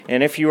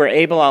And if you are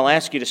able, I'll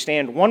ask you to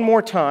stand one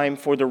more time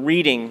for the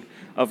reading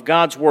of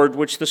God's Word,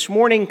 which this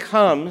morning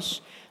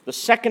comes, the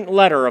second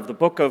letter of the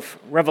book of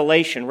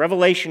Revelation,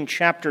 Revelation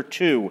chapter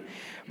 2,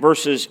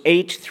 verses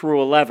 8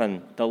 through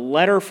 11, the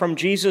letter from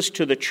Jesus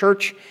to the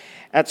church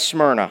at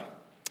Smyrna.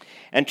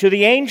 And to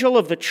the angel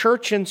of the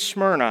church in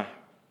Smyrna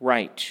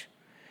write,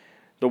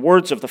 the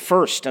words of the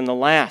first and the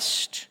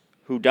last,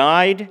 who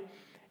died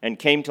and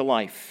came to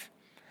life.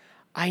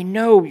 I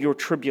know your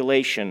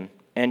tribulation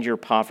and your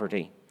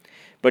poverty,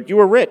 but you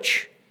are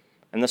rich,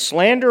 and the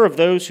slander of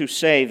those who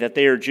say that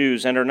they are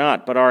Jews and are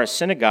not, but are a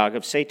synagogue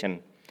of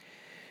Satan.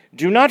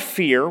 Do not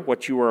fear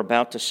what you are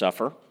about to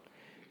suffer.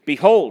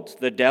 Behold,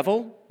 the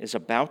devil is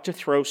about to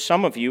throw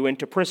some of you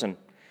into prison,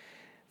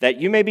 that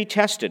you may be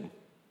tested,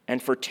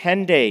 and for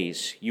 10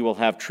 days you will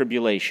have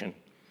tribulation.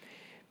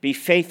 Be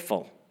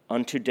faithful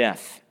unto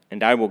death,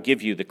 and I will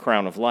give you the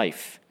crown of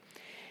life.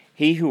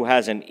 He who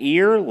has an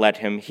ear, let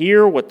him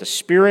hear what the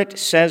Spirit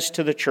says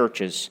to the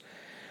churches.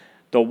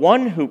 The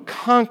one who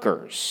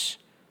conquers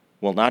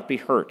will not be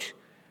hurt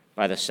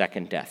by the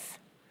second death.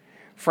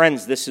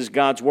 Friends, this is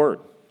God's word.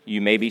 You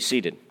may be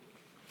seated.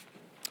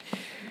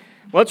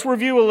 Let's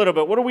review a little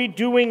bit. What are we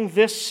doing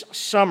this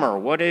summer?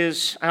 What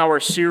is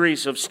our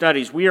series of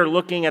studies? We are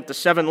looking at the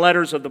 7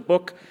 letters of the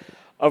book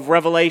of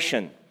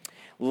Revelation.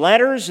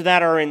 Letters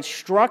that are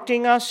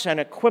instructing us and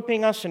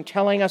equipping us and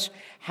telling us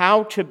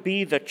how to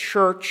be the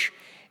church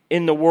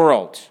in the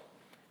world.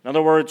 In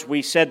other words,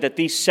 we said that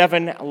these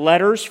 7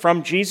 letters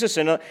from Jesus,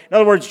 in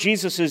other words,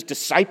 Jesus'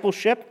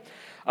 discipleship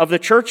of the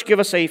church, give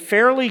us a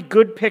fairly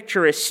good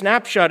picture, a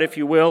snapshot, if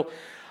you will,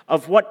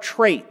 of what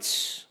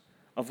traits,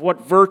 of what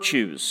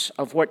virtues,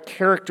 of what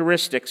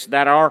characteristics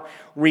that are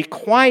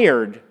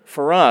required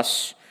for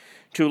us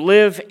to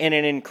live in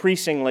an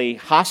increasingly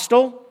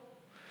hostile,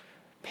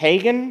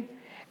 pagan,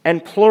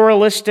 and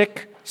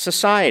pluralistic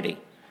society.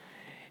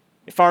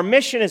 If our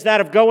mission is that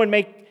of go and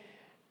make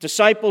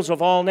disciples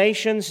of all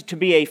nations, to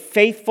be a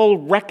faithful,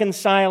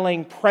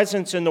 reconciling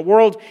presence in the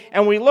world,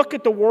 and we look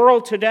at the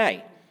world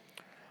today,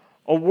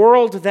 a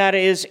world that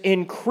is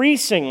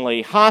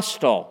increasingly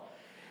hostile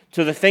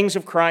to the things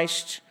of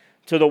Christ,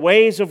 to the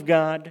ways of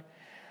God,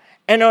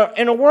 and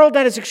in a world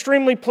that is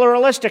extremely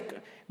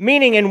pluralistic,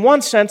 meaning in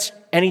one sense,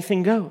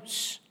 anything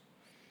goes.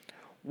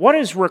 What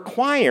is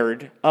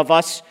required of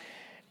us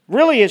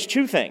really is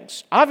 2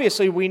 things.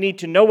 Obviously, we need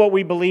to know what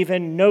we believe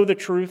in, know the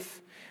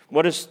truth.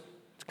 What is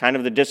kind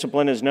of the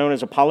discipline is known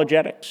as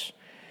apologetics.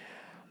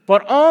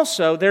 But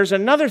also, there's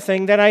another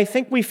thing that I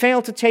think we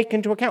fail to take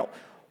into account.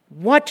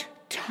 What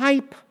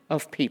type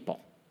of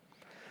people?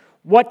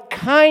 What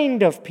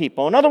kind of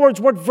people? In other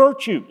words, what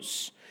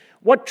virtues,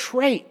 what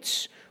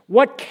traits,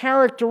 what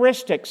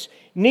characteristics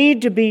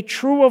need to be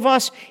true of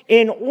us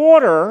in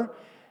order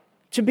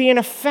to be an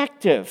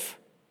effective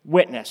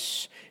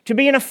witness, to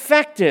be an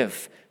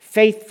effective,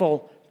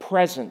 faithful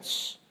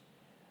presence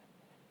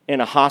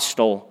in a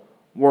hostile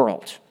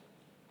world.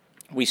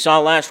 We saw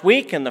last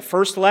week in the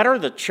first letter,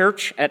 the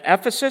church at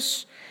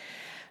Ephesus,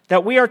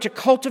 that we are to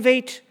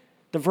cultivate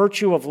the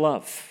virtue of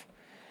love.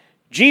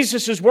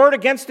 Jesus' word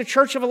against the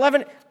church of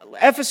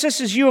Ephesus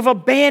is, you have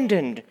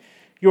abandoned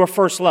your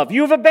first love.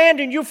 You have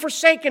abandoned, you've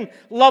forsaken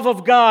love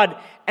of God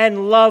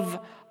and love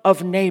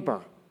of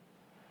neighbor.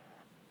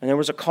 And there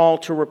was a call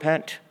to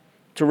repent,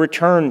 to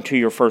return to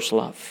your first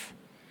love.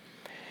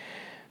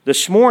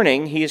 This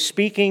morning, he is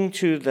speaking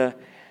to the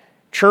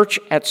church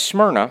at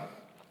Smyrna,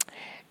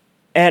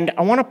 and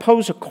I want to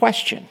pose a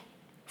question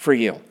for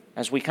you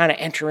as we kind of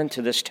enter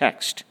into this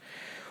text.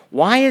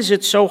 Why is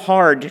it so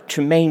hard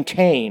to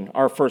maintain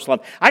our first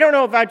love? I don't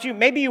know about you.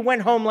 Maybe you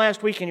went home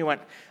last week and you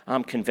went,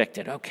 I'm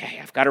convicted. Okay,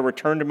 I've got to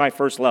return to my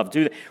first love.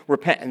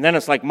 Repent. And then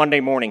it's like Monday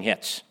morning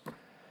hits.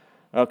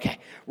 Okay,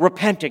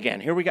 repent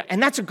again. Here we go.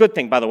 And that's a good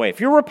thing, by the way. If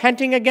you're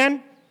repenting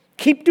again,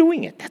 keep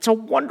doing it. That's a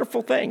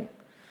wonderful thing.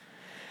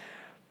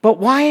 But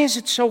why is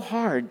it so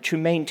hard to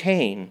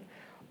maintain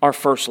our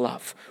first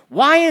love?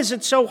 Why is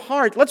it so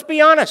hard? Let's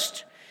be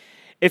honest.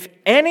 If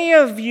any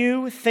of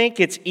you think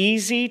it's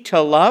easy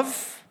to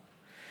love,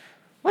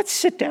 let's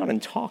sit down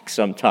and talk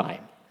sometime.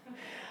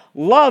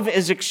 Love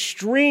is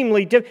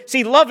extremely different.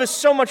 See, love is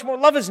so much more.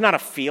 Love is not a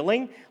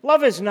feeling.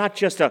 Love is not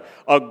just a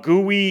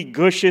gooey,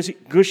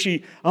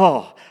 gushy,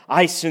 oh,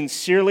 I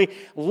sincerely.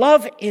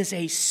 Love is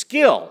a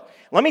skill.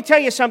 Let me tell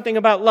you something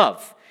about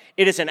love.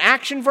 It is an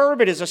action verb.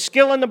 It is a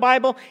skill in the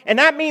Bible. And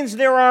that means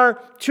there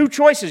are 2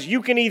 choices.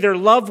 You can either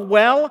love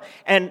well,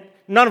 and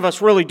none of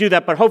us really do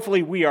that, but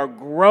hopefully we are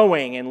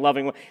growing in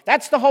loving well.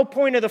 That's the whole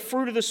point of the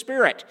fruit of the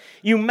Spirit.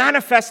 You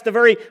manifest the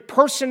very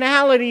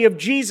personality of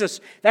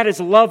Jesus. That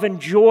is love and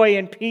joy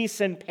and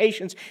peace and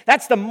patience.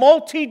 That's the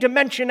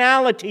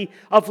multidimensionality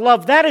of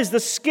love. That is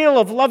the skill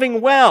of loving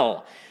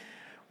well.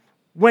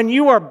 When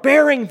you are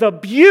bearing the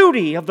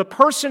beauty of the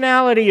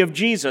personality of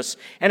Jesus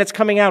and it's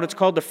coming out, it's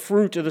called the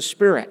fruit of the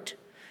Spirit.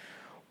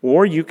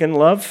 Or you can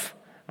love,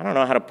 I don't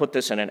know how to put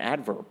this in an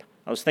adverb.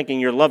 I was thinking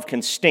your love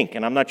can stink,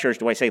 and I'm not sure,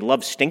 do I say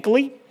love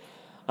stinkily?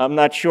 I'm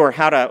not sure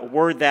how to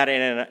word that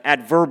in an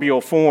adverbial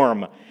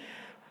form.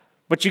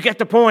 But you get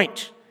the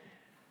point.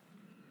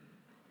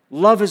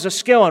 Love is a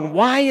skill. And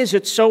why is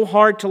it so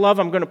hard to love?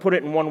 I'm going to put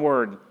it in one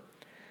word: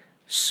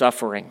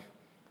 suffering.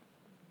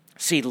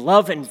 See,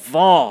 love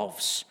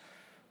involves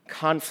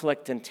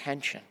conflict and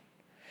tension.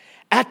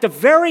 At the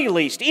very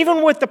least,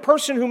 even with the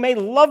person who may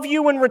love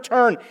you in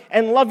return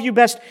and love you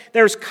best,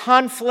 there's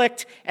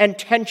conflict and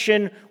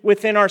tension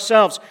within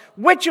ourselves.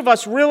 Which of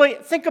us really,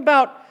 think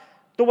about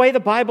the way the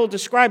Bible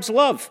describes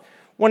love.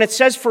 When it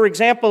says, for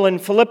example, in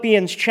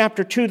Philippians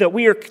chapter 2, that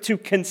we are to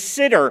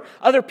consider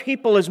other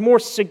people as more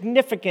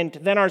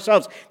significant than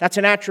ourselves. That's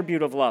an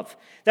attribute of love.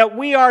 That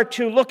we are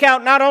to look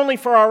out not only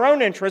for our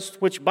own interests,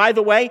 which, by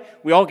the way,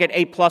 we all get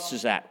A+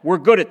 at. We're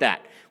good at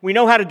that. We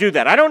know how to do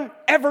that. I don't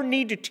ever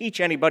need to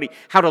teach anybody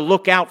how to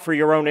look out for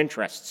your own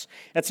interests.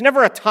 That's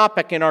never a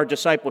topic in our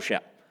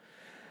discipleship.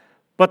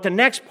 But the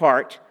next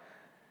part,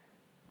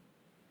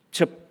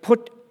 to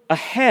put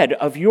ahead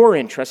of your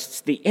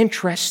interests the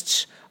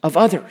interests of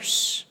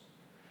others.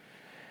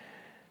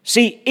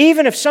 See,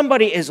 even if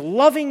somebody is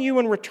loving you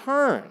in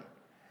return,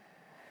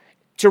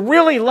 to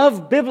really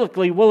love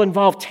biblically will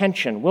involve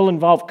tension, will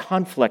involve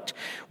conflict,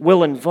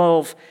 will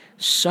involve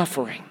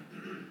suffering.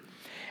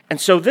 And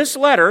so this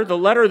letter,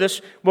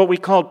 this what we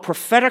call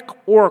prophetic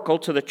oracle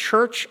to the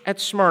church at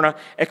Smyrna,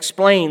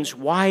 explains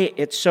why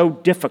it's so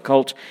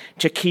difficult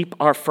to keep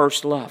our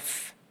first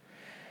love.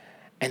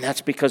 And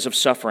that's because of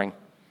suffering.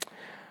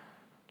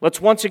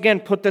 Let's once again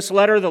put the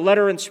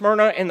letter in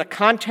Smyrna, in the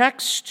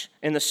context,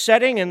 in the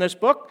setting in this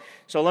book.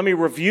 So let me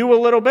review a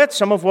little bit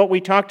some of what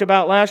we talked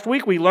about last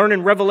week. We learn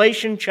in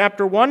Revelation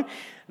chapter 1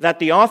 that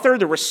the author,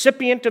 the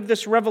recipient of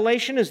this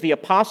revelation, is the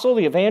apostle,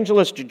 the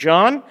evangelist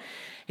John.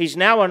 He's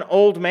now an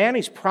old man.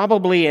 He's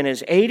probably in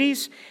his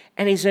 80s,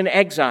 and he's in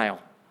exile.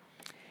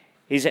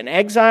 He's in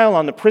exile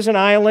on the prison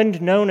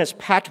island known as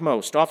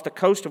Patmos, off the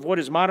coast of what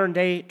is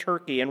modern-day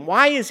Turkey. And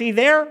why is he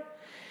there?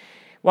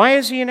 Why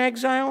is he in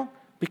exile?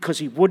 Because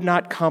he would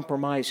not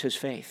compromise his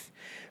faith.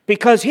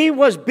 Because he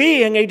was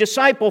being a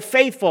disciple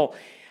faithful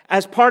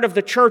as part of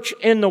the church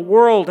in the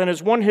world. And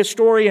as one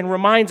historian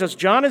reminds us,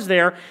 John is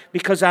there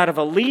because out of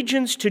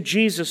allegiance to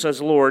Jesus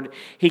as Lord,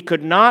 he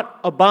could not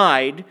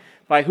abide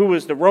by who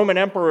was the Roman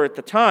emperor at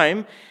the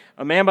time,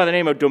 a man by the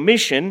name of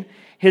Domitian,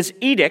 his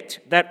edict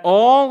that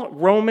all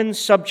Roman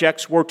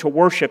subjects were to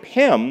worship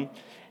him,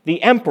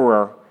 the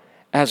emperor,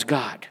 as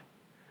God.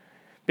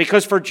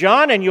 Because for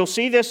John, and you'll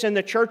see this in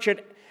the church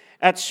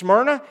at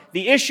Smyrna,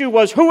 the issue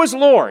was, who is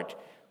Lord,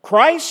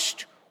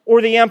 Christ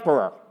or the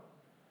emperor?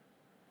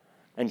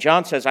 And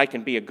John says, I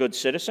can be a good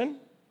citizen,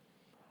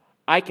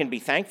 I can be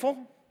thankful,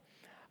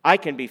 I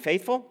can be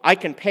faithful, I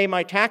can pay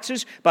my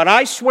taxes, but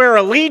I swear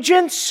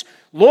allegiance,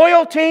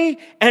 loyalty,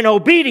 and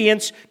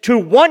obedience to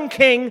one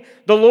King,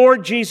 the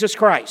Lord Jesus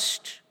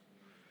Christ.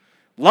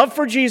 Love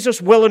for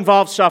Jesus will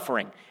involve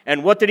suffering.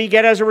 And what did he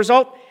get as a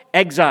result?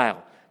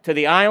 Exile to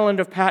the island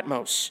of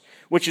Patmos,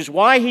 which is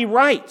why he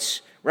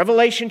writes,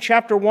 Revelation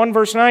chapter 1,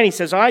 verse 9, he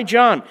says, I,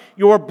 John,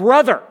 your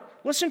brother,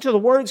 listen to the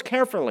words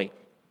carefully,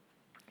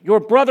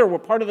 your brother, were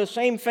part of the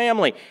same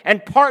family,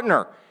 and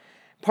partner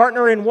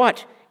in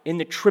what? In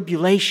the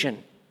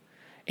tribulation,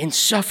 in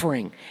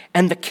suffering,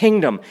 and the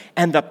kingdom,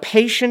 and the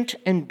patient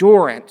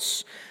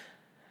endurance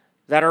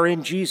that are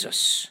in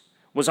Jesus,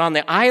 was on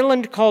the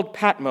island called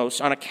Patmos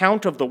on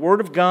account of the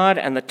word of God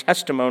and the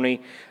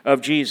testimony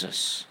of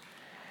Jesus.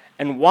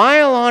 And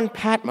while on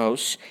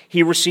Patmos,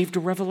 he received a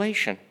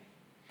revelation,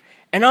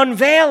 an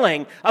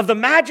unveiling of the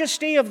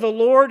majesty of the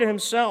Lord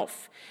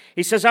himself.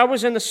 He says, I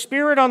was in the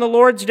Spirit on the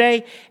Lord's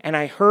day, and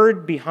I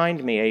heard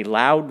behind me a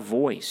loud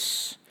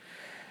voice,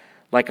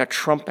 like a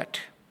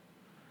trumpet.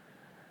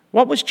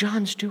 What was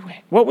John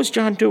doing? What was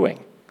John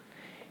doing?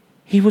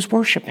 He was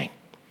worshiping.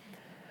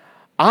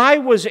 I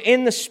was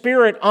in the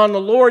Spirit on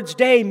the Lord's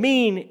day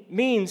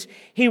means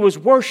he was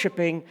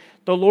worshiping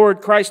the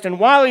Lord Christ. And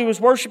while he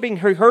was worshiping,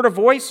 he heard a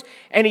voice,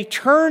 and he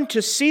turned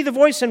to see the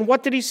voice. And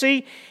what did he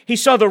see? He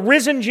saw the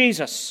risen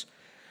Jesus,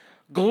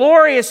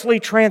 gloriously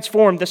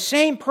transformed, the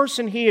same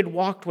person he had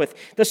walked with,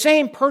 the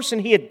same person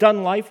he had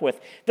done life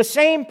with, the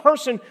same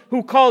person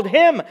who called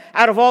him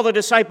out of all the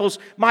disciples,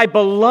 my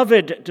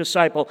beloved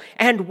disciple.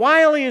 And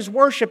while he is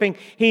worshiping,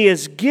 he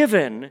is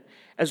given,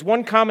 as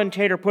one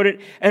commentator put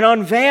it, an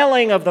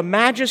unveiling of the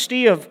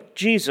majesty of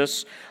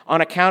Jesus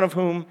on account of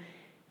whom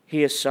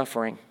he is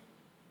suffering.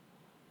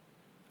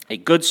 A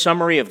good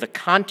summary of the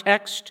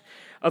context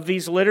of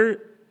these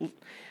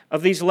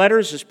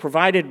letters is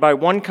provided by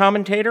one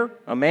commentator,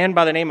 a man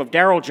by the name of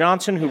Darrell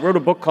Johnson, who wrote a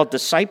book called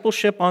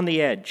Discipleship on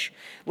the Edge.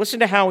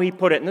 Listen to how he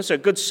put it, and this is a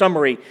good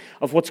summary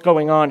of what's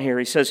going on here.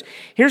 He says,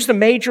 here's the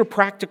major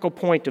practical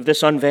point of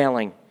this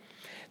unveiling,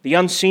 the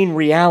unseen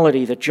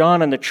reality that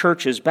John and the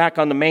churches back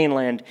on the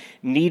mainland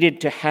needed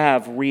to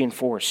have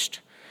reinforced.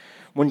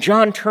 When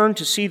John turned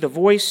to see the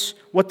voice,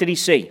 what did he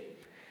see?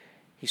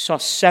 He saw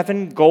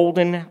 7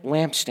 golden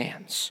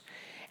lampstands.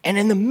 And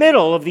in the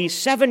middle of these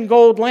 7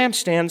 gold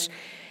lampstands,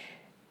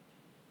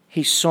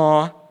 he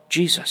saw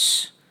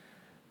Jesus,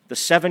 The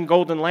 7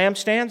 golden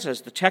lampstands,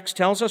 as the text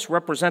tells us,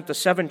 represent the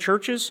 7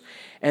 churches.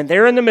 And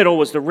there in the middle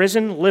was the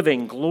risen,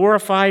 living,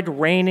 glorified,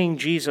 reigning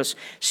Jesus,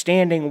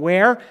 standing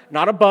where?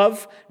 Not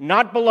above,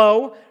 not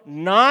below,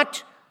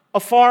 not a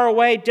far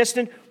away,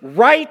 distant,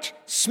 right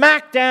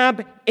smack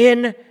dab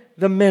in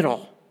the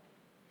middle.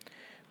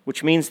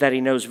 Which means that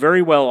he knows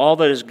very well all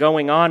that is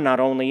going on,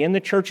 not only in the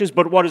churches,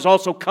 but what is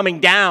also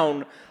coming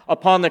down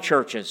upon the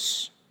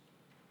churches.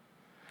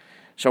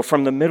 So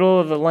from the middle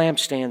of the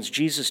lampstands,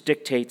 Jesus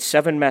dictates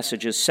 7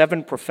 messages,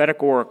 7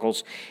 prophetic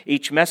oracles.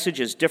 Each message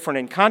is different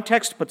in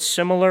context, but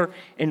similar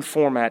in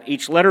format.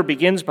 Each letter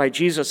begins by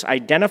Jesus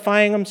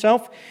identifying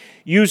himself,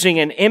 using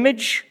an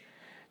image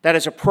that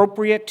is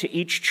appropriate to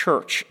each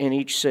church in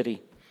each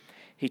city.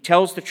 He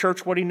tells the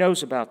church what he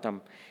knows about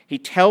them. He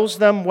tells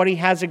them what he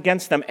has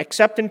against them,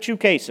 except in 2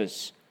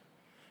 cases.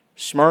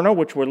 Smyrna,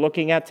 which we're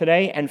looking at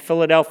today, and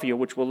Philadelphia,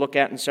 which we'll look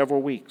at in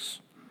several weeks.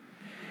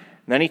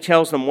 And then he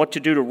tells them what to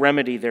do to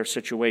remedy their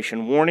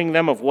situation, warning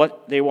them of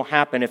what they will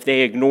happen if they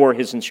ignore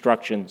his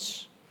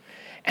instructions,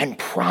 and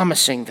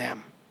promising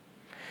them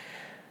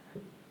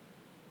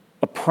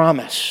a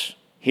promise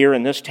here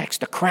in this text,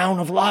 the crown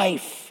of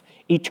life,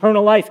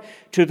 eternal life,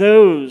 to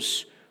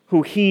those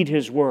who heed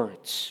his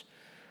words,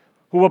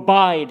 who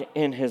abide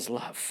in his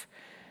love.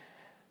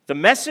 The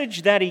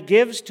message that he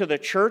gives to the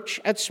church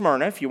at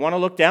Smyrna, if you want to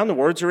look down, the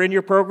words are in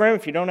your program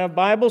if you don't have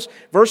Bibles.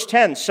 Verse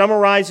 10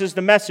 summarizes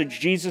the message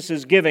Jesus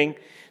is giving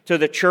to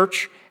the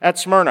church at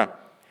Smyrna.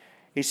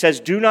 He says,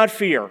 "Do not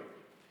fear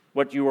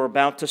what you are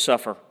about to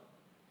suffer."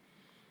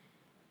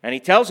 And he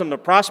tells them the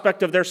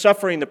prospect of their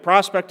suffering, the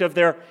prospect of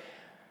their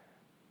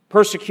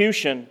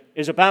persecution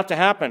is about to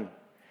happen.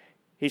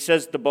 He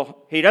says,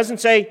 he doesn't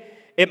say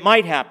it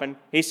might happen.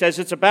 He says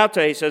it's about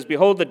to. He says,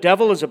 "Behold, the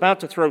devil is about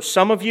to throw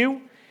some of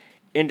you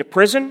into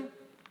prison,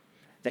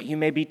 that you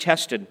may be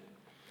tested.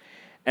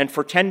 And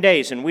for 10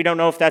 days, and we don't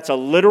know if that's a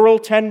literal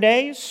 10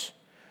 days,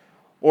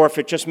 or if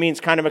it just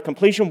means kind of a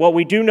completion. What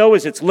we do know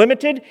is it's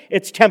limited,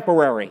 it's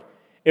temporary.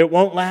 It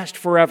won't last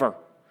forever.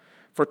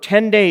 For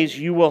 10 days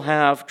you will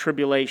have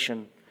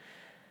tribulation.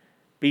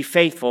 Be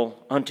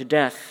faithful unto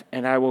death,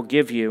 and I will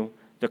give you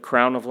the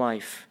crown of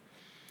life."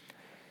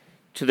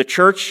 To the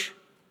church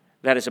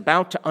that is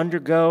about to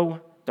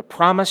undergo the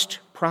promised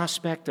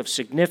prospect of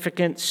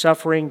significant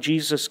suffering,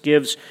 Jesus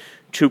gives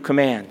 2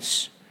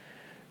 commands.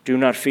 Do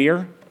not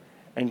fear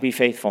and be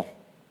faithful.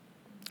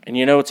 And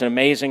you know, it's an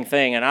amazing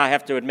thing, and I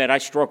have to admit, I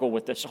struggle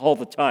with this all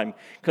the time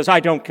because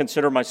I don't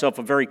consider myself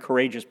a very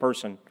courageous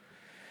person.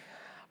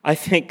 I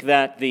think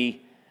that the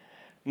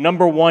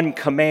number 1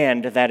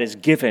 command that is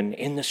given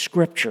in the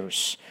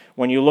Scriptures,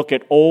 when you look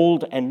at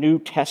Old and New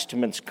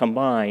Testaments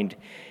combined,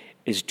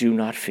 is do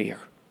not fear.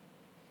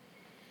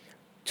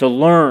 To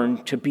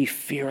learn to be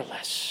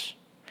fearless.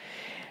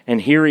 And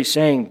here he's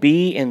saying,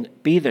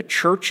 be the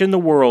church in the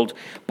world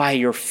by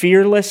your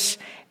fearless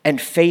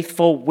and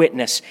faithful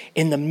witness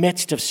in the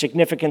midst of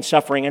significant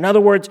suffering. In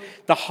other words,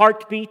 the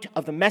heartbeat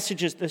of the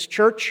messages of this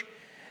church,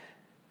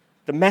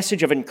 the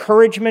message of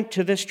encouragement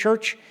to this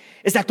church,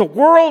 is that the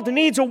world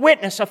needs a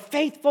witness, a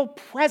faithful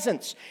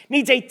presence,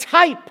 needs a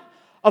type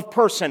of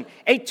person,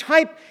 a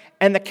type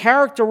and the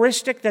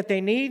characteristic that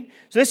they need.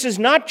 So this is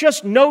not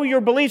just know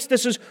your beliefs,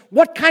 this is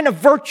what kind of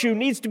virtue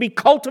needs to be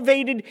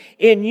cultivated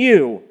in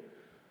you.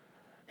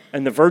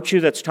 And the virtue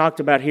that's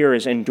talked about here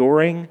is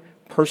enduring,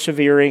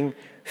 persevering,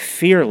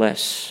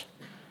 fearless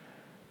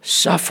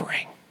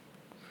suffering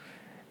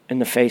in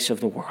the face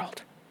of the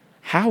world.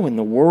 How in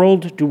the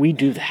world do we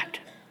do that?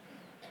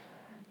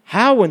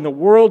 How in the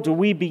world do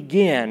we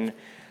begin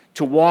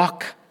to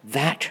walk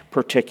that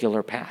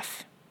particular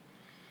path?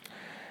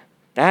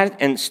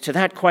 And to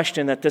that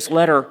question that this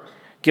letter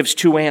gives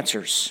 2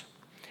 answers.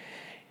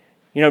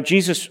 You know,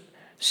 Jesus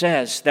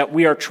says that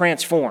we are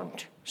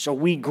transformed, so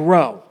we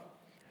grow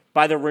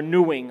by the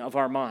renewing of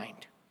our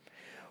mind.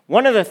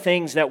 One of the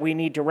things that we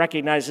need to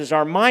recognize is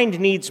our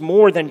mind needs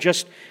more than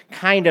just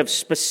kind of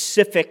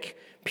specific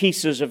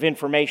pieces of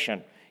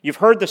information. You've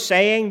heard the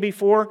saying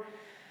before,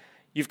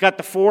 you've got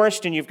the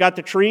forest and you've got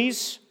the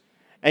trees,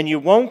 and you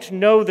won't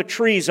know the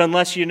trees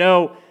unless you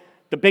know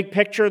the big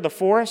picture, the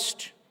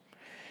forest.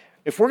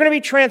 If we're going to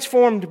be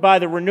transformed by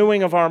the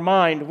renewing of our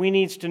mind, we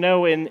need to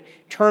know in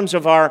terms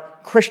of our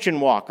Christian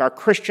walk, our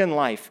Christian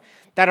life,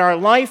 that our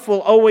life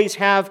will always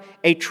have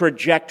a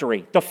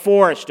trajectory, the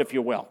forest, if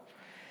you will.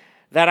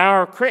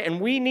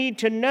 And we need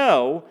to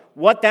know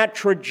what that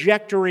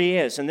trajectory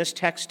is, and this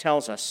text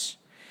tells us.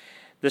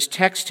 This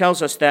text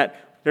tells us that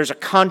there's a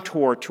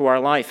contour to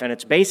our life, and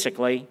it's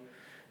basically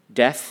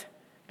death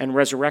and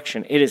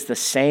resurrection. It is the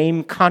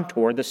same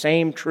contour, the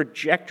same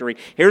trajectory.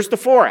 Here's the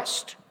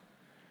forest.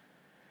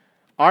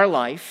 Our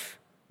life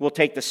will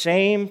take the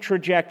same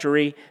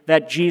trajectory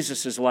that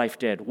Jesus' life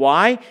did.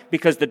 Why?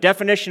 Because the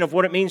definition of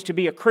what it means to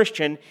be a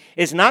Christian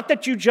is not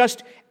that you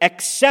just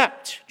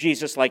accept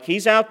Jesus, like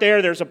he's out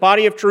there, there's a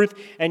body of truth,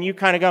 and you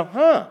kind of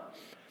go,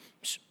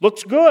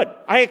 Looks good.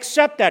 I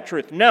accept that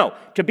truth. No.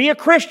 To be a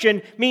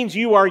Christian means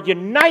you are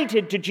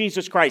united to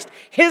Jesus Christ.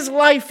 His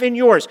life in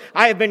yours.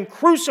 I have been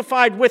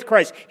crucified with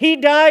Christ. He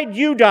died,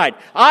 you died.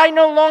 I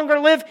no longer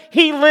live.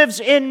 He lives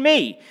in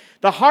me.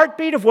 The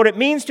heartbeat of what it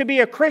means to be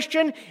a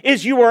Christian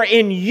is you are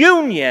in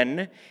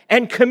union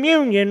and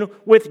communion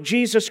with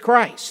Jesus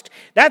Christ.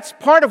 That's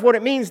part of what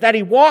it means that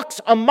He walks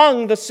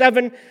among the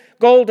 7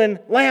 golden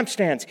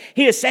lampstands.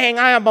 He is saying,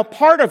 I am a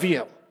part of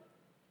you.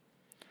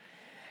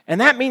 And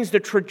that means the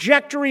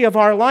trajectory of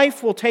our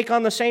life will take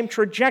on the same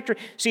trajectory.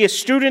 See, a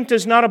student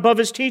is not above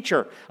his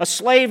teacher, a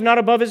slave not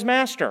above his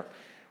master.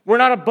 We're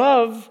not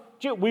above,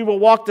 we will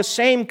walk the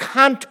same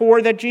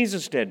contour that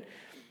Jesus did.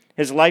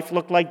 His life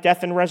looked like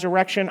death and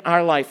resurrection.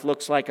 Our life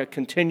looks like a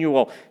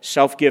continual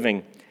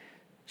self-giving,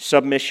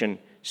 submission,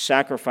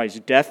 sacrifice,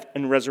 death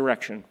and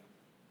resurrection.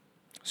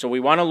 So we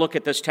want to look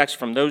at this text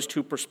from those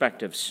two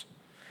perspectives.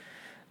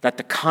 That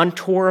the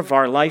contour of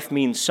our life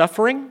means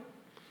suffering,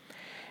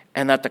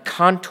 and that the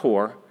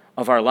contour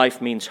of our life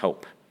means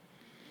hope.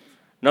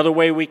 Another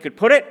way we could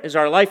put it is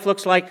our life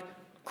looks like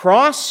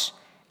cross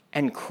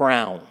and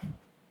crown.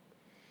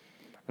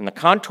 And the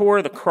contour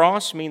of the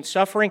cross means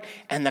suffering,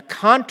 and the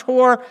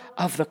contour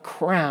of the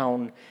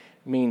crown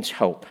means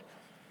hope.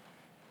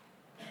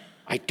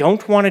 I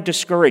don't want to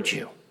discourage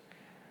you.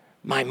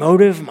 My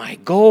motive, my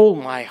goal,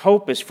 my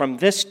hope is from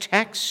this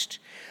text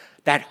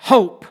that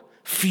hope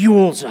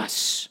fuels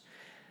us.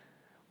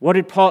 What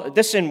did Paul,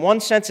 this in one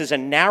sense is a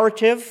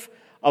narrative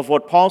of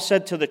what Paul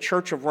said to the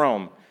church of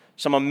Rome.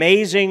 Some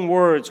amazing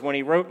words when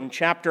he wrote in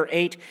chapter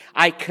 8,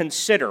 I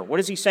consider. What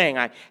is he saying?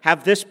 I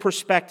have this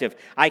perspective.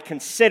 I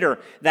consider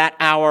that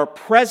our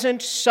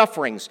present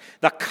sufferings,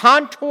 the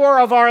contour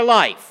of our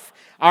life,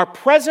 our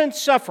present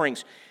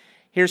sufferings,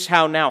 here's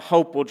how now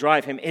hope will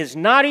drive him, is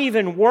not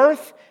even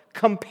worth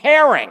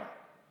comparing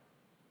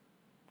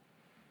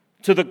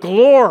to the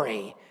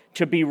glory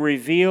to be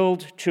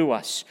revealed to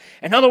us.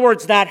 In other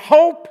words, that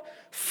hope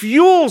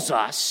fuels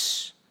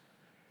us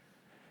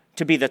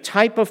to be the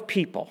type of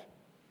people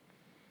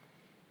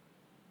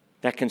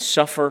that can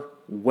suffer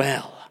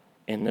well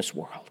in this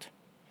world.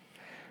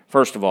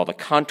 First of all, the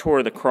contour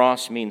of the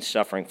cross means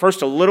suffering.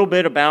 First, a little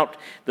bit about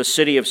the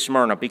city of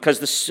Smyrna, because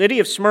the city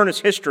of Smyrna's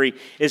history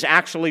is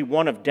actually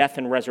one of death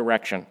and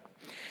resurrection.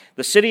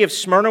 The city of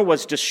Smyrna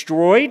was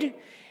destroyed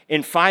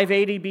in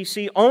 580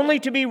 BC, only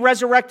to be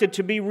resurrected,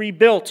 to be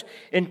rebuilt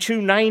in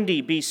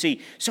 290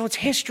 BC. So its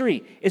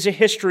history is a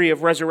history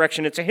of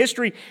resurrection. It's a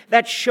history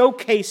that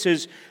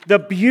showcases the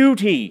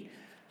beauty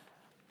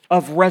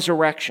of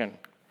resurrection.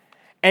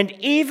 And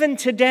even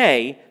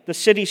today, the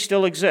city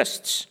still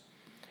exists.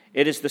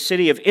 It is the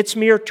city of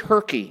Izmir,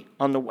 Turkey,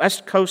 on the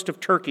west coast of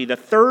Turkey, the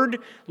third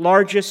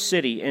largest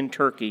city in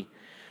Turkey,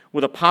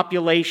 with a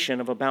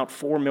population of about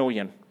 4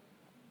 million.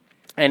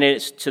 And it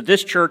is to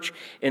this church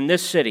in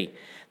this city,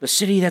 the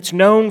city that's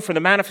known for the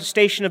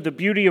manifestation of the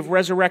beauty of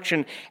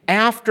resurrection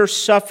after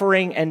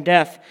suffering and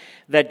death,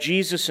 that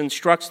Jesus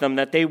instructs them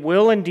that they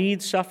will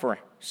indeed suffer.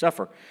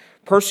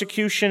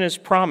 Persecution is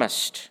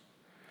promised.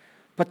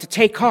 But to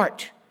take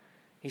heart,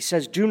 he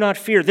says, do not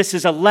fear. This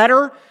is a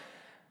letter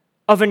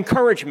of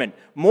encouragement.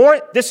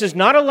 This is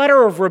not a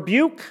letter of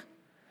rebuke.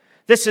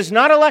 This is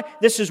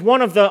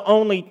one of the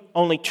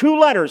only 2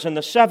 letters in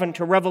the 7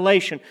 to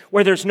Revelation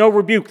where there's no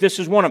rebuke. This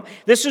is one of them.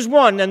 This is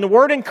one, and the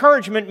word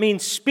encouragement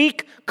means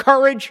speak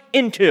courage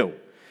into.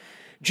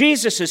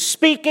 Jesus is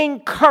speaking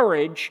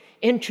courage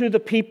into the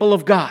people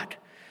of God.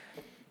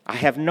 I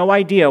have no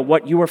idea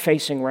what you are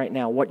facing right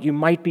now, what you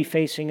might be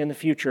facing in the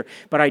future,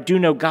 but I do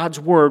know God's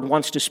word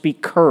wants to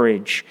speak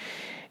courage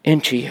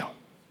into you.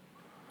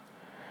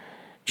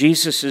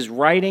 Jesus is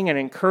writing and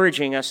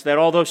encouraging us that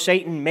although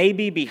Satan may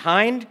be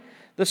behind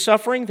the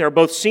suffering, there are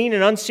both seen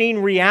and unseen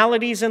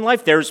realities in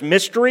life. There's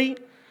mystery,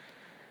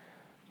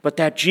 but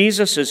that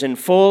Jesus is in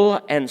full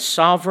and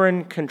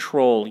sovereign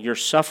control. Your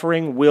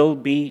suffering will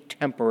be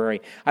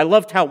temporary. I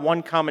loved how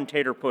one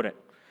commentator put it.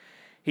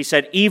 He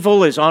said,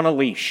 evil is on a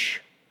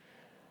leash.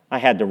 I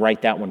had to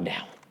write that one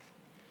down.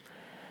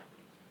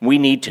 We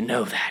need to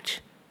know that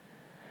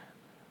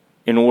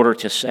in order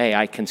to say,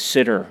 I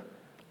consider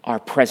our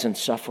present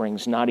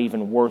sufferings not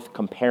even worth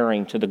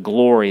comparing to the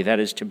glory that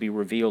is to be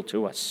revealed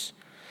to us.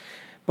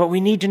 But we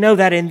need to know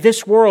that in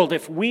this world,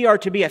 if we are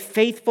to be a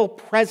faithful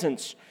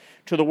presence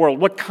to the world,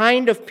 what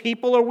kind of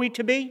people are we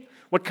to be?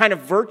 What kind of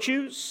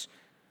virtues?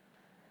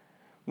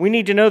 We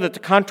need to know that the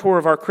contour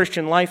of our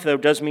Christian life, though,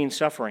 does mean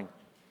suffering.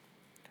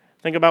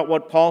 Think about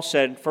what Paul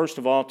said, first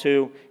of all,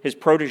 to his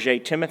protege,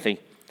 Timothy.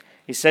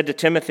 He said to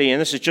Timothy,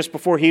 and this is just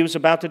before he was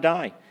about to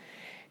die,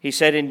 he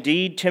said,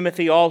 indeed,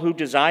 Timothy, all who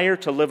desire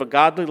to live a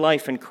godly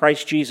life in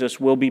Christ Jesus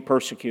will be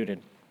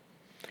persecuted.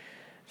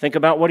 Think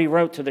about what he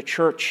wrote to the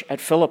church at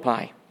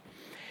Philippi.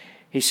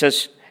 He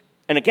says,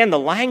 and again, the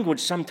language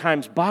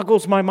sometimes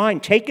boggles my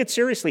mind. Take it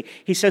seriously.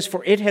 He says,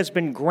 for it has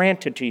been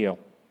granted to you.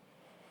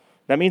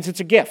 That means it's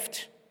a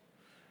gift.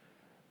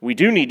 We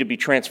do need to be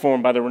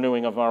transformed by the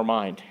renewing of our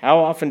mind. How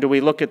often do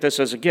we look at this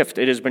as a gift?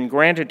 It has been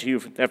granted to you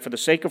that for the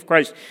sake of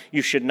Christ,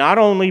 you should not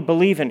only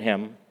believe in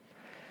him,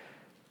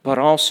 but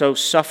also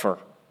suffer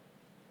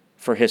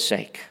for his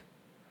sake.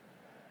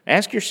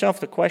 Ask yourself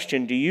the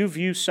question, do you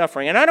view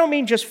suffering? And I don't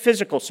mean just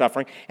physical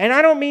suffering, and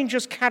I don't mean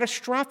just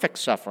catastrophic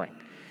suffering.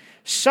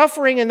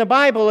 Suffering in the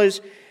Bible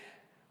is,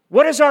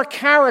 what is our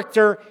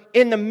character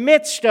in the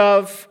midst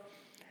of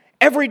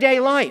everyday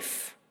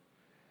life?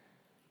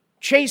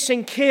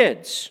 Chasing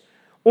kids,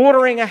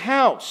 ordering a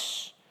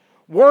house,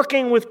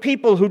 working with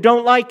people who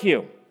don't like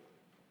you,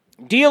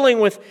 dealing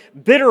with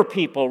bitter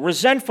people,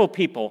 resentful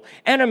people,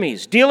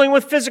 enemies, dealing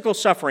with physical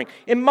suffering,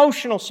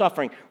 emotional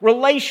suffering,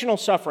 relational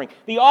suffering,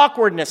 the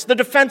awkwardness, the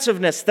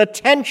defensiveness, the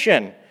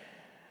tension.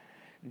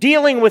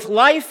 Dealing with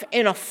life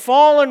in a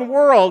fallen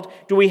world,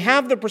 do we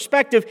have the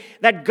perspective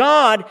that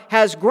God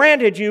has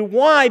granted you?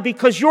 Why?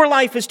 Because your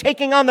life is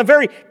taking on the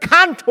very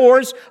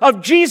contours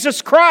of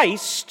Jesus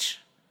Christ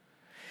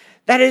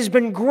that has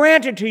been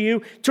granted to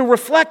you to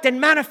reflect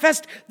and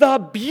manifest the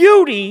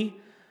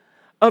beauty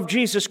of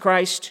Jesus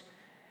Christ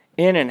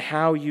in and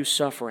how you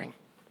suffering.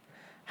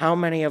 How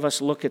many of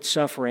us look at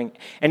suffering?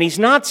 And he's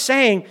not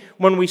saying,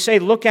 when we say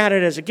look at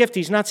it as a gift,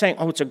 he's not saying,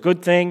 oh, it's a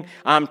good thing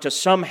to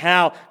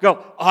somehow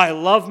go, I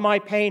love my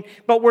pain.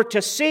 But we're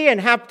to see and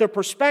have the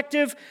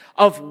perspective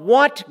of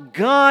what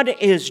God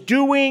is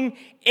doing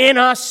in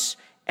us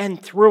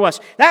and through us.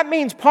 That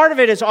means part of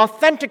it is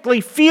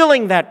authentically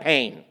feeling that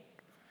pain,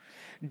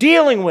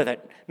 dealing with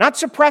it, not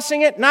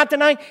suppressing it, not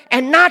denying,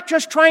 and not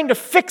just trying to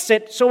fix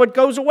it so it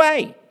goes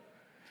away.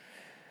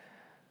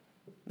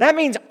 That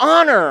means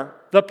honor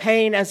the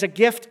pain as a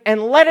gift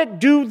and let it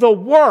do the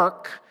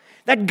work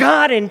that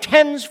God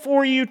intends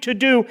for you to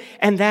do,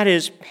 and that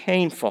is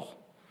painful.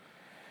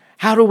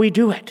 How do we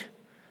do it?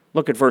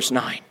 Look at verse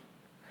 9.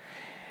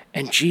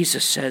 And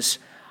Jesus says,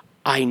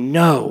 I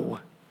know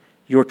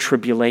your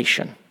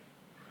tribulation.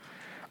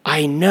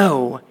 I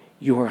know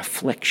your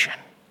affliction.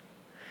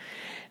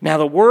 Now,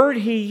 the word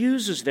he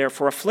uses there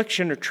for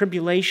affliction or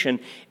tribulation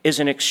is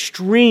an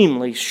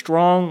extremely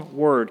strong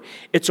word.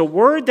 It's a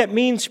word that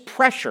means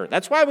pressure.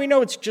 That's why we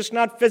know it's just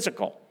not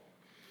physical.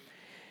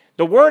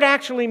 The word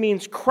actually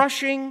means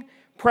crushing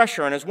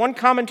pressure. And as one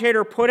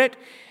commentator put it,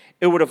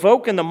 it would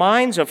evoke in the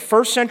minds of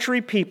first century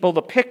people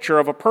the picture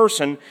of a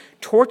person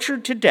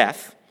tortured to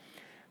death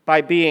by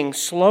being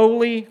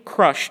slowly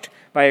crushed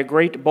by a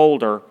great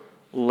boulder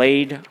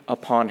laid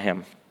upon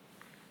him.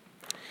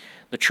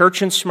 The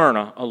church in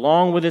Smyrna,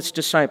 along with its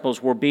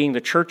disciples, were being the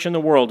church in the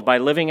world by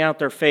living out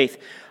their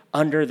faith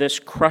under this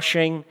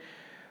crushing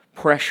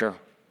pressure.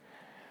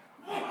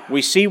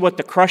 We see what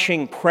the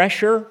crushing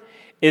pressure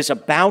is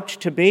about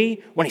to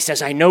be when he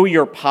says, I know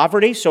your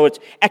poverty, so it's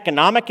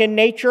economic in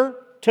nature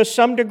to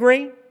some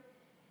degree.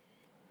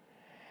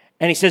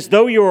 And he says,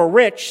 though you are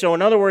rich, so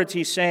in other words,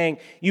 he's saying,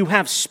 you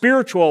have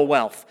spiritual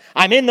wealth.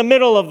 I'm in the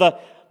middle of the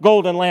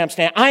golden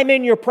lampstand. I'm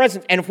in your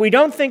presence. And if we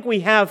don't think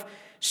we have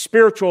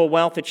spiritual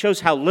wealth, it shows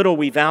how little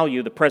we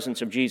value the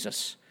presence of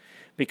Jesus.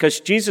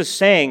 Because Jesus is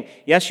saying,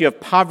 yes, you have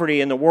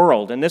poverty in the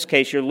world. In this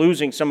case, you're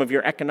losing some of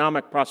your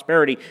economic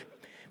prosperity.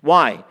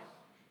 Why?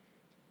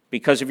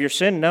 Because of your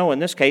sin? No, in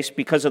this case,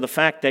 because of the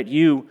fact that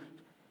you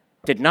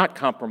did not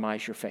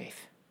compromise your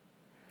faith.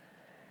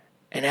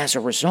 And as a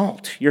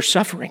result, you're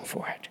suffering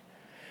for it.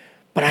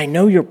 But I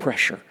know your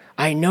pressure.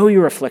 I know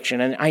your affliction.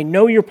 And I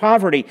know your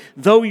poverty.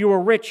 Though you are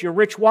rich, you're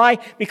rich. Why?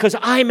 Because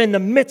I'm in the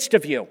midst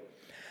of you.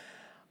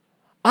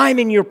 I'm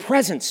in your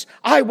presence.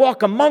 I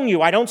walk among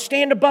you. I don't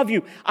stand above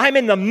you. I'm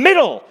in the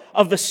middle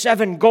of the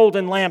 7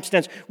 golden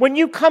lampstands. When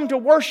you come to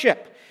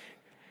worship,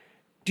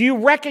 do you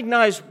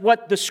recognize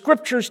what the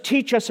Scriptures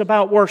teach us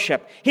about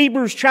worship?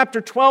 Hebrews chapter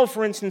 12,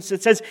 for instance,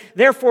 it says,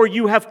 therefore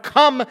you have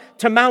come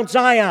to Mount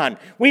Zion.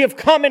 We have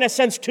come, in a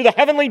sense, to the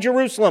heavenly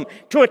Jerusalem,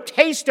 to a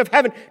taste of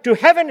heaven, to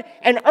heaven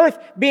and earth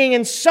being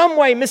in some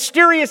way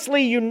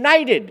mysteriously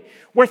united,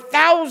 where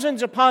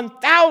thousands upon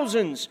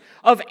thousands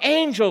of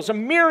angels, a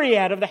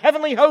myriad of the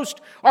heavenly host,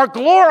 are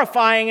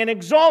glorifying and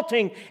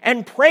exalting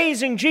and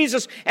praising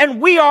Jesus, and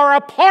we are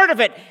a part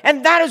of it.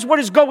 And that is what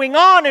is going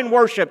on in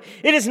worship.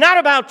 It is not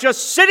about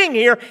just sitting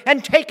here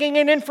and taking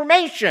in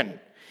information.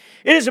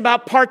 It is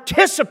about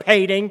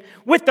participating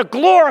with the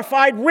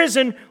glorified,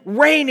 risen,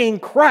 reigning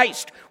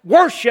Christ.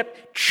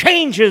 Worship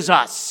changes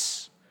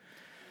us.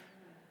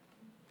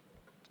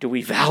 Do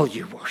we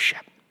value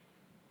worship?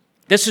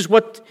 This is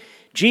what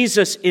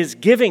Jesus is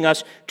giving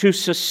us to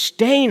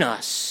sustain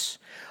us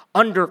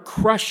under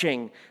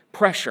crushing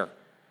pressure.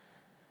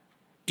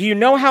 Do you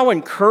know how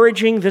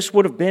encouraging this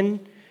would have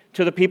been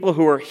to the people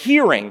who are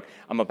hearing,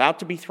 I'm about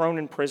to be thrown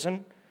in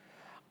prison,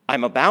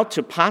 I'm about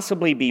to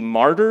possibly be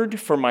martyred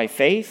for my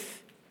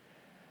faith,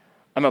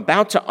 I'm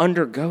about to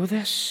undergo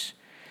this?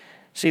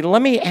 See,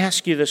 let me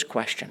ask you this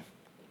question.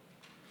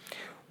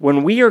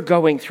 When we are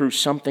going through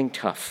something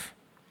tough,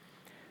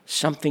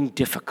 something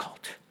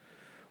difficult,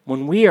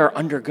 when we are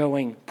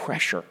undergoing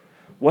pressure,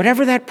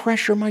 whatever that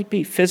pressure might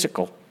be,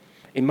 physical,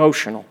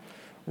 emotional,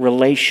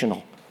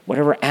 relational,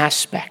 whatever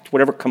aspect,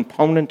 whatever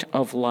component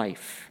of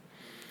life,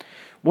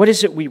 what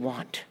is it we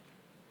want?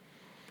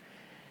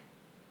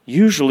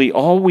 Usually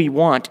all we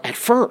want at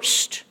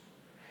first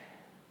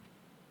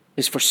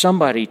is for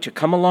somebody to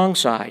come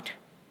alongside,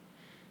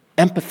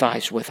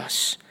 empathize with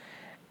us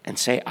and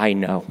say, I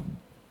know.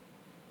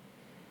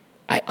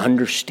 I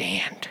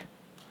understand.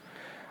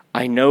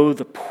 I know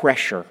the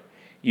pressure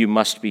you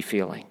must be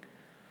feeling.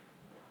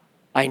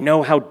 I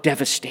know how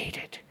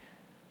devastated.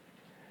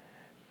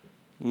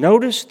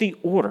 Notice the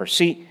order.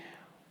 See,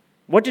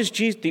 what does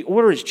Jesus, the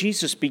order is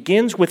Jesus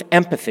begins with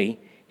empathy.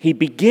 He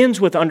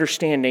begins with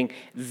understanding.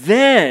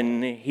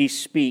 Then he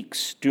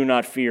speaks, do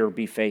not fear,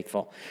 be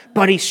faithful.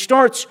 But he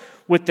starts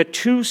with the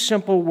two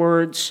simple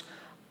words,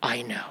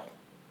 I know.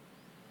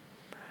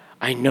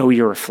 I know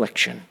your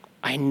affliction.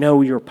 I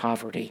know your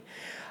poverty.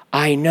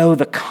 I know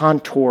the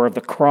contour of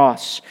the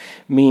cross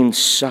means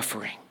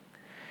suffering.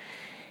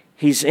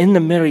 He's in the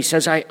middle. He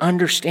says, I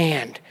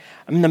understand.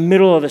 I'm in the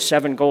middle of the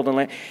seven golden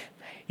lamps.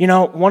 You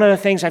know, one of the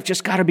things, I've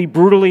just got to be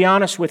brutally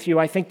honest with you,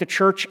 I think the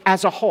church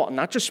as a whole,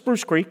 not just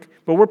Spruce Creek,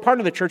 but we're part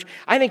of the church,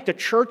 I think the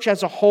church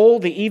as a whole,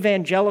 the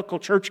evangelical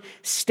church,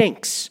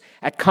 stinks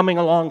at coming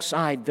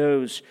alongside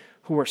those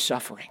who are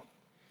suffering.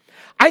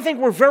 I think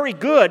we're very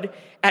good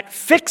at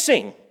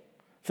fixing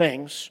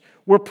things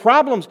where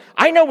problems,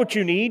 I know what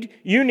you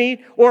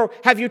need, or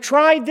have you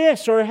tried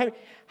this, or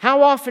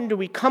how often do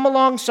we come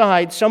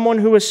alongside someone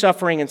who is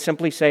suffering and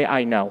simply say,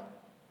 I know?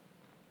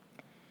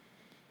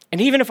 And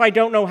even if I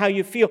don't know how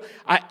you feel,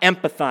 I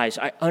empathize,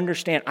 I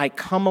understand, I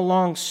come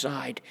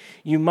alongside.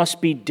 You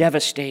must be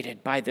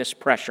devastated by this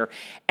pressure.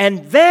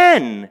 And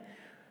then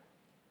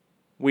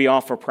we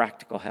offer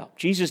practical help.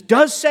 Jesus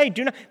does say,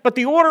 do not, but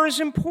the order is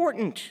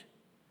important.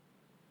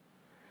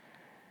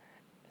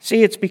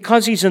 See, it's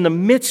because he's in the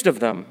midst of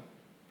them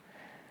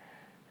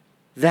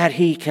that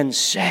he can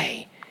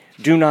say,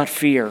 do not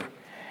fear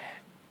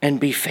and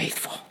be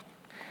faithful.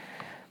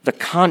 The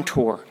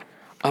contour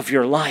of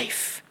your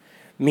life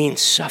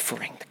means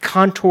suffering. The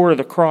contour of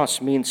the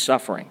cross means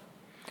suffering.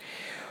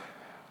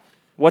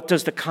 What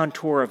does the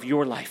contour of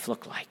your life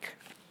look like?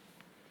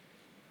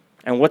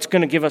 And what's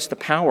going to give us the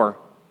power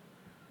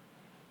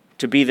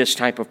to be this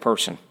type of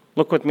person?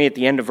 Look with me at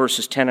the end of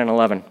verses 10 and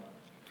 11.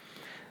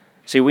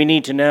 See, we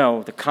need to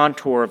know the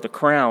contour of the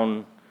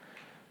crown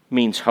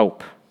means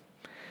hope.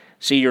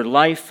 See, your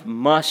life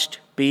must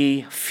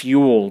be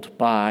fueled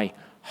by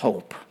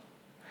hope.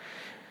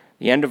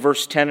 The end of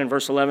verse 10 and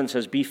verse 11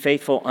 says, be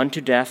faithful unto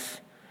death,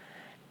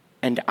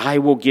 and I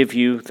will give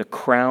you the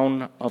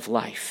crown of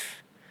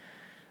life.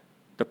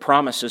 The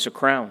promise is a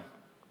crown.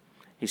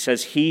 He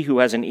says, he who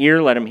has an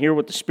ear, let him hear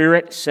what the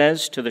Spirit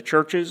says to the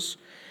churches.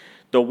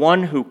 The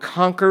one who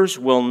conquers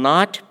will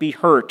not be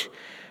hurt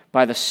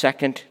by the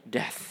second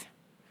death.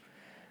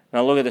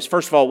 Now look at this.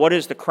 First of all, what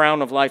is the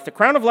crown of life? The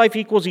crown of life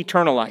equals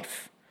eternal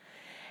life.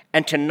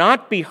 And to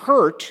not be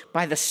hurt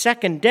by the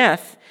second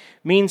death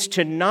means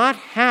to not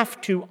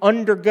have to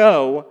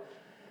undergo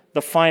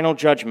the final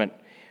judgment.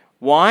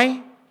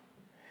 Why?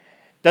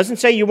 Doesn't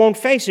say you won't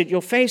face it,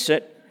 you'll face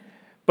it,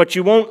 but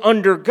you won't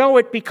undergo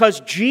it because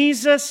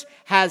Jesus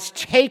has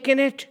taken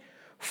it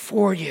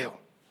for you.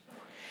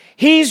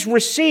 He's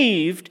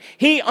received,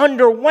 he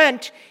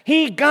underwent,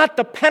 he got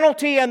the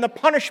penalty and the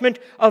punishment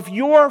of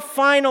your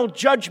final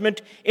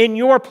judgment in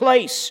your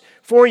place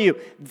for you.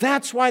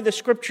 That's why the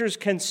scriptures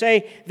can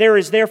say there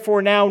is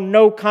therefore now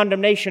no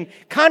condemnation.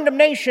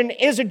 Condemnation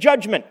is a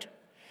judgment.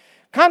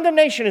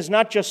 Condemnation is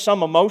not just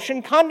some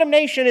emotion.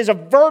 Condemnation is a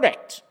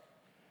verdict.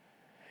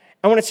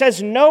 And when it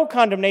says no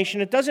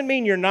condemnation, it doesn't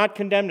mean you're not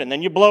condemned, and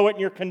then you blow it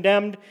and you're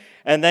condemned,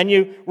 and then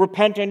you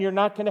repent and you're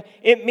not condemned.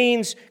 It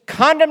means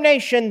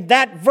condemnation,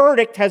 that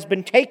verdict has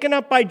been taken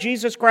up by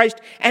Jesus Christ,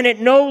 and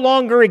it no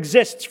longer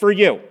exists for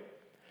you.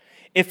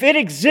 If it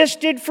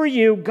existed for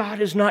you,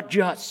 God is not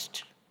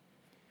just.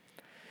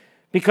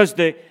 Because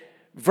the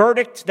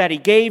verdict that he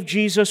gave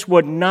Jesus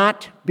would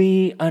not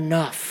be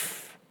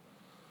enough.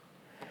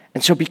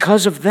 And so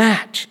because of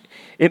that,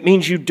 it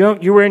means you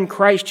are in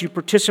Christ, you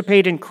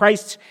participate in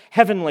Christ's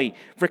heavenly,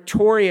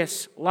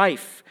 victorious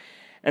life.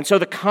 And so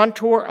the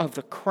contour of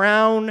the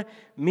crown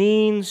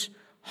means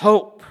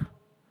hope.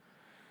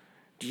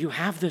 Do you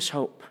have this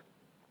hope?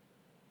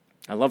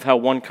 I love how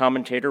one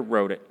commentator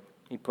wrote it.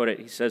 He put it,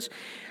 he says,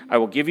 I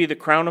will give you the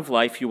crown of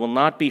life. You will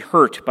not be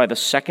hurt by the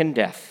second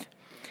death.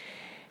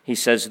 He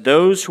says,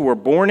 those who are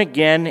born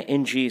again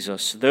in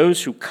Jesus,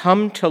 those who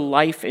come to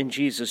life in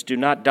Jesus do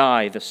not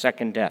die the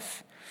second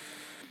death.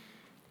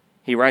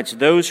 He writes,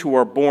 those who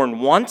are born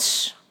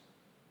once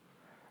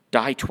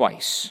die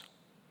twice.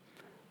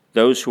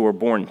 Those who are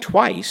born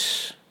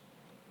twice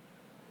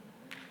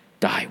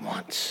die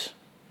once.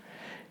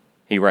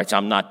 He writes,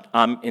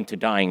 I'm into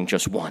dying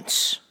just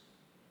once.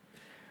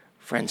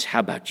 Friends, how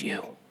about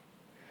you?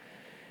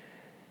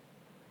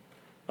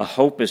 A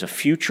hope is a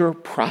future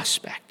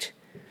prospect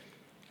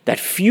that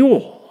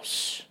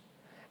fuels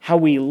how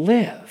we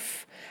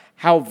live,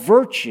 how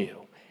virtue,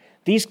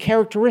 these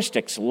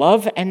characteristics,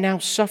 love and now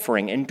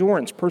suffering,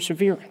 endurance,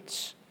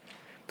 perseverance,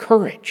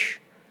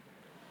 courage,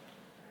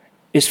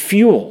 is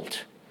fueled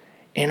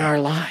in our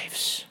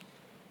lives.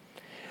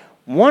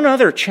 One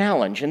other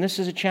challenge, and this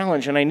is a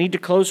challenge, and I need to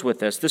close with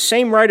this. The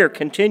same writer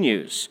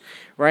continues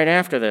right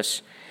after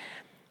this,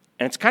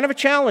 and it's kind of a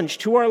challenge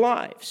to our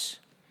lives.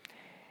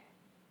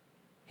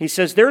 He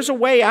says, there's a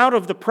way out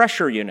of the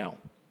pressure, you know.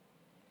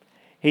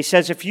 He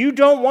says, if you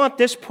don't want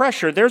this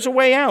pressure, there's a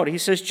way out. He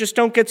says, just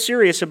don't get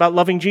serious about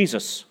loving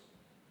Jesus.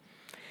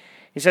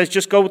 He says,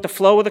 just go with the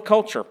flow of the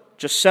culture.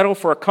 Just settle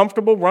for a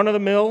comfortable,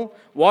 run-of-the-mill,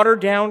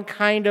 watered-down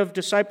kind of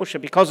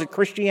discipleship. He calls it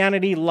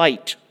Christianity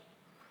light.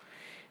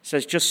 He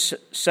says, just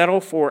settle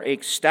for a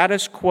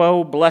status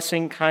quo,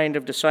 blessing kind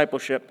of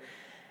discipleship,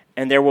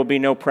 and there will be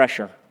no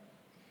pressure,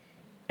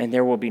 and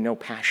there will be no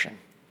passion.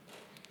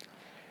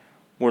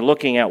 We're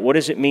looking at what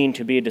does it mean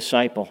to be a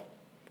disciple?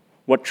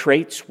 What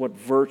traits, what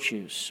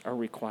virtues are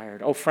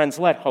required? Oh, friends,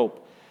 let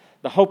hope,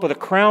 the hope of the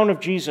crown of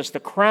Jesus,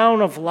 the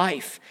crown of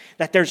life,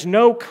 that there's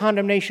no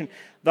condemnation,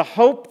 the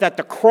hope that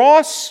the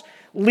cross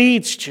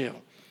leads to,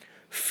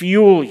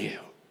 fuel you.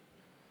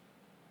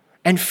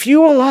 And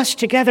fuel us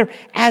together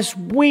as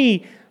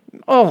may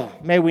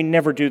we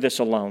never do this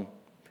alone.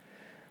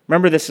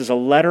 Remember, this is a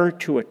letter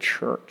to a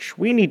church.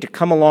 We need to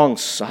come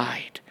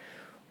alongside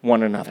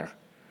one another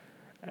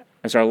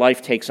as our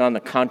life takes on the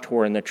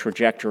contour and the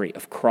trajectory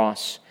of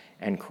cross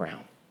and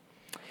crown.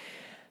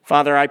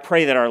 Father, I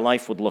pray that our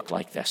life would look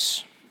like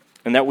this,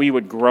 and that we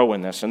would grow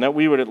in this, and that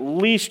we would at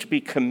least be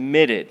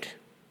committed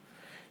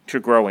to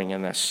growing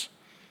in this.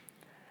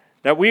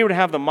 That we would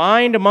have the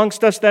mind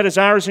amongst us that is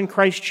ours in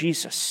Christ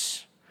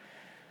Jesus.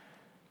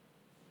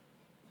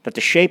 That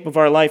the shape of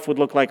our life would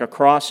look like a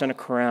cross and a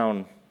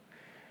crown.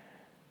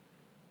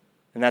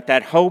 And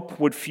that hope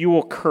would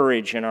fuel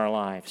courage in our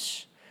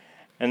lives.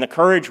 And the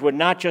courage would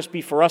not just be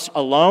for us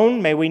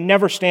alone. May we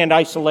never stand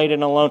isolated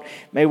and alone.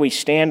 May we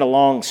stand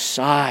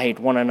alongside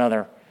one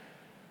another,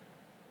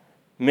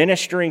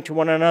 ministering to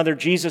one another.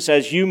 Jesus,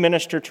 as you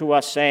minister to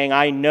us, saying,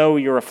 I know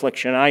your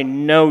affliction. I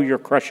know your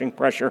crushing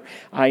pressure.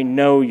 I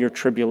know your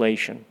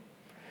tribulation.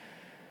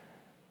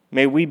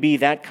 May we be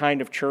that kind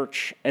of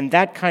church and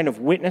that kind of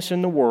witness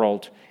in the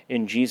world.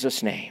 In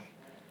Jesus' name,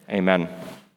 amen.